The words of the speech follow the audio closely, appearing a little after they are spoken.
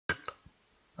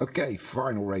Okay,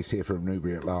 final race here from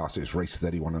Newbury at last. It's race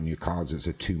 31 on your cards. It's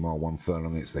a 2 mile, 1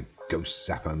 furlong. It's the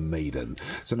Ghostzapper Maiden.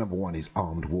 So number 1 is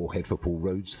Armed Warhead for Paul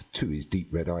Rhodes. 2 is Deep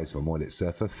Red Eyes for Moylet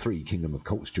Surfer. 3, Kingdom of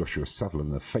Colts, Joshua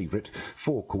Sutherland, the favourite.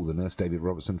 4, Call the Nurse, David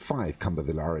Robertson. 5, Cumber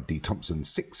Villara, D. Thompson.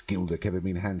 6, Gilder, Kevin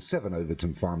Meanahan. 7,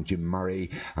 Overton Farm, Jim Murray.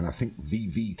 And I think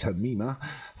VV Tamima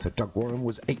for Doug Warren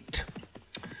was 8.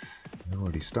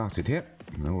 Already started here.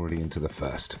 Already into the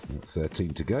first.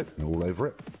 13 to go. All over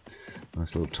it.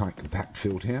 Nice little tight compact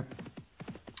field here.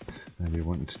 Maybe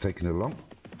wanting to take it along.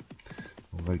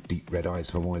 Although Deep Red Eyes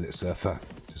for Moylet Surfer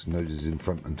just noses in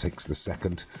front and takes the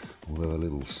second, although a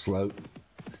little slow.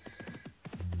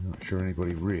 I'm not sure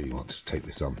anybody really wants to take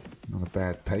this on. Not a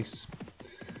bad pace.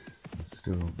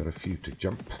 Still got a few to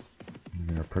jump. I'm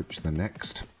going to approach the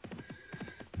next.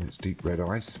 And it's Deep Red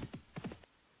Eyes.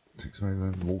 Takes over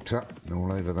the water and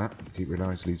all over that. Deep Red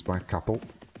Eyes leads by a couple.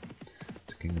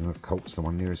 Kingdom of Colts, the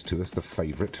one nearest to us, the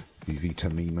favourite. VV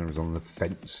Tamima is on the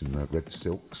fence in the red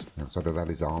silks. Outside of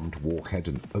that is Armed Warhead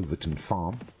and Overton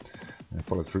Farm.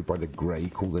 Followed through by the grey,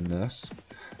 Call the Nurse.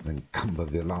 And then Cumber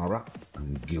Villara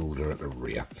and Gilder at the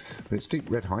rear. But it's Deep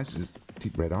Red Eyes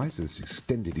has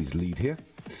extended his lead here.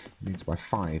 He leads by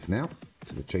 5 now.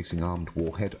 To the chasing Armed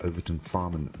Warhead, Overton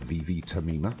Farm and VV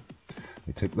Tamima.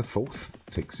 They take the 4th.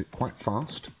 Takes it quite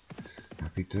fast.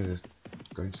 Happy to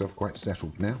got himself quite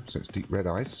settled now, so it's Deep Red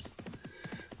Eyes.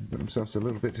 They've got themselves a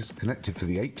little bit disconnected for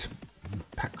the 8.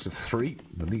 Packs of 3,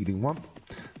 the leading one.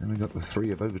 Then we've got the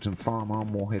 3 of Overton Farm,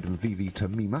 Arm Warhead and VV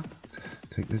Tamima.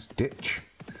 Take this ditch.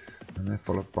 And they're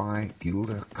followed by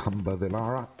Gilder, Cumber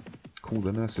Villara, Call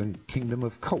the Nurse and Kingdom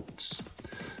of Colts.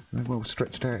 They're well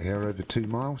stretched out here over 2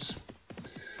 miles.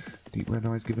 Deep Red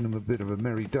Eyes giving them a bit of a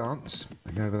merry dance.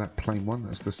 They go over that plain one,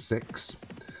 that's the 6.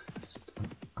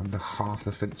 Under half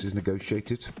the fence is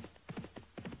negotiated,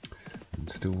 and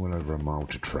still well over a mile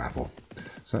to travel.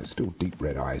 So it's still Deep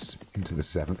Red Eyes into the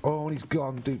 7th. Oh, and he's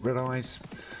gone, Deep Red Eyes.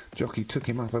 Jockey took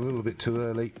him up a little bit too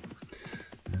early,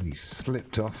 and he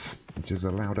slipped off, which has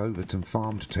allowed Overton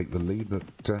Farm to take the lead, but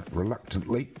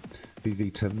reluctantly.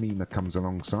 VV Tamima comes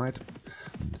alongside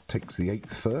and takes the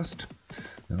 8th first,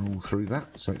 and all through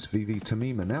that. So it's VV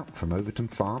Tamima now from Overton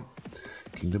Farm.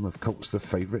 Kingdom of Colts the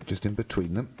favourite, just in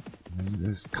between them. And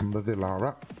there's Cumber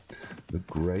Villara, the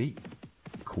grey,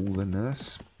 Call the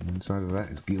Nurse, and inside of that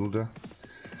is Gilder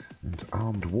and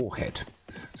Armed Warhead.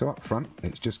 So up front,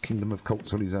 it's just Kingdom of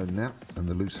Colts on his own now, and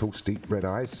the loose horse Deep Red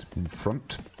Eyes in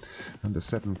front. Under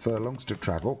 7 furlongs to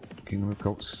travel. Kingdom of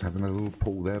Colts having a little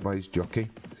pull there by his jockey.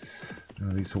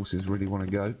 These horses really want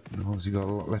to go. They've obviously got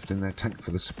a lot left in their tank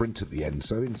for the sprint at the end.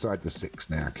 So inside the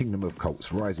 6 now. Kingdom of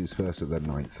Colts rises first at the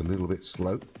 9th. A little bit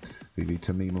slow. VV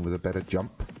Tamima with a better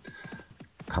jump.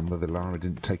 Cumber Villara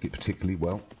didn't take it particularly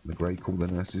well. The grey Call the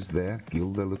Nurse is there.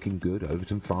 Gilder looking good.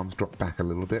 Overton Farms dropped back a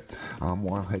little bit.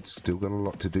 Wildhead's still got a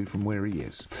lot to do from where he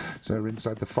is. So we're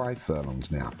inside the 5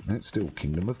 furlongs now. And it's still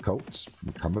Kingdom of Colts.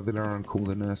 Cumber Villara and Call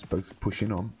the Nurse both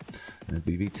pushing on. And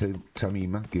VV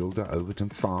Tamima, Gilder, Overton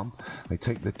Farm. They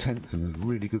take the 10th, and a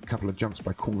really good couple of jumps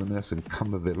by Call the Nurse and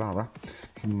Cumber Villara.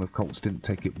 Kingdom of Colts didn't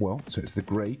take it well. So it's the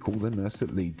grey Call the Nurse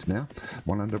that leads now.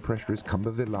 One under pressure is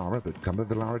Cumber Villara, but Cumber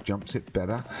Villara jumps it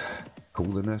better. Call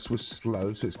the Nurse was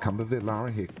slow, so it's Cumber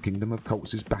Villara here. Kingdom of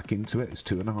Colts is back into it. It's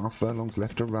 2.5 furlongs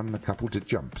left to run and a couple to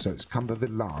jump. So it's Cumber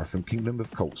Villara from Kingdom of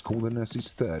Colts. Call the Nurse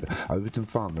is 3rd. Overton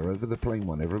Farm, they're over the plain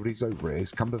one. Everybody's over it.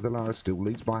 It's Cumber Villara still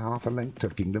leads by half a length to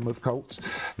Kingdom of Colts.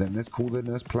 Then there's Call the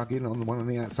Nurse plugging on the one on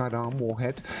the outside. Arm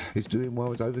Warhead is doing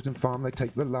well as Overton Farm. They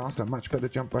take the last. A much better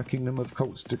jump by Kingdom of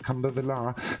Colts to Cumber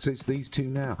Villara. So it's these two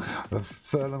now. A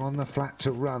furlong on the flat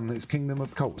to run. It's Kingdom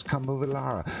of Colts, Cumber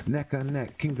Villara. Neck and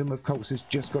neck. Kingdom of Colts has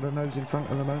just got a nose in front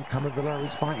at the moment. Cumber Villara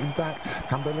is fighting back.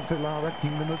 Cumber Villara,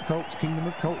 Kingdom of Colts,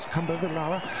 Cumber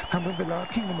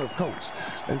Villara, Kingdom of Colts.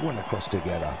 They went across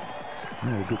together.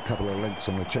 Now a good couple of lengths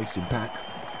on the chasing pack.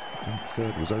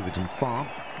 3rd was Overton Farm.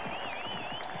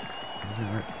 So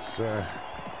that's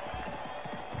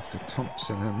Mr.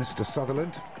 Thompson and Mr.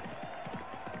 Sutherland.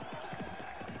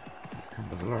 Since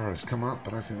Cumber Villara's come up,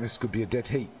 but I think this could be a dead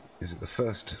heat. Is it the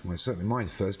first? Well, it's certainly my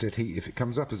first dead heat if it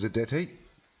comes up as a dead heat.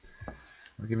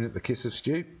 I'm giving it the kiss of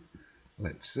stew.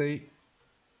 Let's see.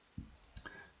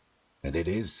 And it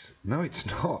is. No, it's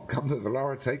not. Cumber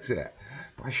Villara takes it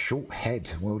by a short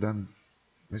head. Well done,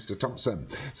 Mr. Thompson.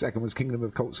 2nd was Kingdom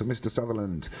of Colts for Mr.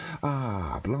 Sutherland.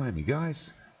 Ah, blimey,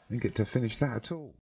 guys. Didn't get to finish that at all.